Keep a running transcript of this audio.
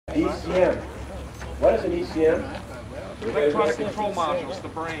ECM. What is an ECM? Electronic control modules, the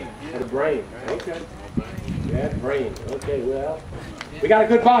brain. The brain. Okay. Yeah, brain. Okay, well, we got a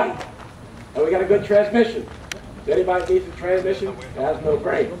good body. And we got a good transmission. If anybody needs a transmission, has no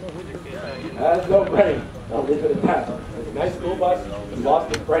brain. Has no brain. I'll leave it at that. It's a nice school bus, he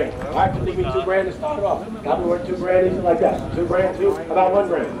lost his brain. All right, you leave me $2 to start off. Now we work $2 easy like that. $2, two, about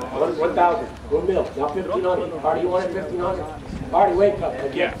 $1. 1,000. 1 mil. Now 1,500. Artie, you want it 1,500? Artie, wake up. I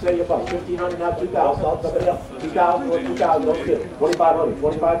can't say you about 1,500, not 2,000. I'll somebody else. 2,000 or 2,000. Don't get it. 2,500.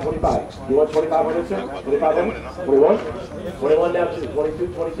 25, 25. You want 2,500, sir? 2,500? 21? 21 now 2. 22,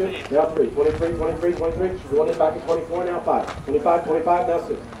 22. Now 3. 23, 23, 23. You want it back at 24 now 5. 25, 25 now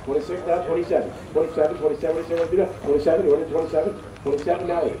 6. 26 now 27. 27, 27, 27, 27, you want it 27? 27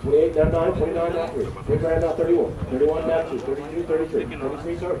 now 8. 28 now 9. 29 now 3. $3 now 31. 31 now 2. 32, 33.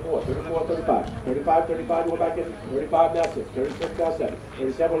 33, 34. 34, 35. 35, 35, go back in. 35 now 6. 36 now 7.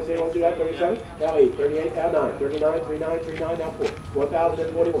 37, what do you say you want to do that? 37? Now 8. 38 now 9. 39, 39, 39 now 4.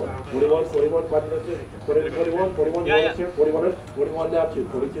 4,041. 41, 41, 41, 41, 41, 41 now 2.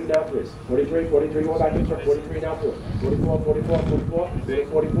 42 now 3. 43, 43, go back in. 43 now 4. 44, 44, 44.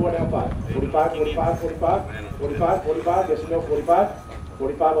 44 now 5. 45, 45, 45. 45, 45, yes or no, 45.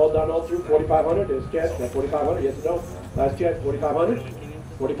 45 all done all through, 4,500, there's cash, that's 4,500, yes or no? Last chance, 4,500?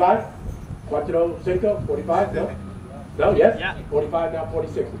 45? 45, 45, no? No, yes? Yeah. 45, now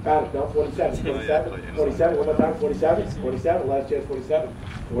 46, we found it, now 47, 47, 47, one more time, 47, 47, last chance, 47,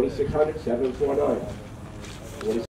 4,600, 749.